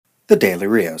the Daily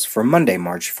Rios for Monday,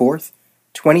 March 4th,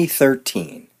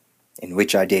 2013, in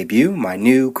which I debut my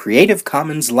new Creative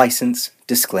Commons license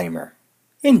disclaimer.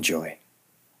 Enjoy.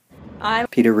 I'm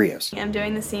Peter Rios. I'm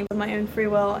doing the scene of my own free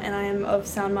will, and I am of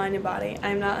sound mind and body. I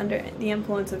am not under the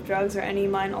influence of drugs or any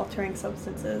mind-altering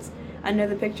substances. I know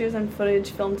the pictures and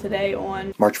footage filmed today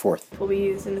on March 4th. will be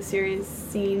used in the series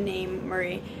scene named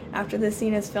Murray. After this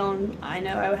scene is filmed, I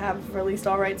know I would have released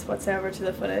all rights whatsoever to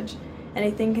the footage.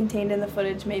 Anything contained in the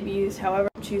footage may be used however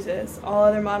it chooses. All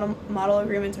other model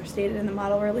agreements are stated in the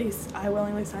model release I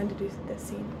willingly signed to do this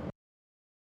scene.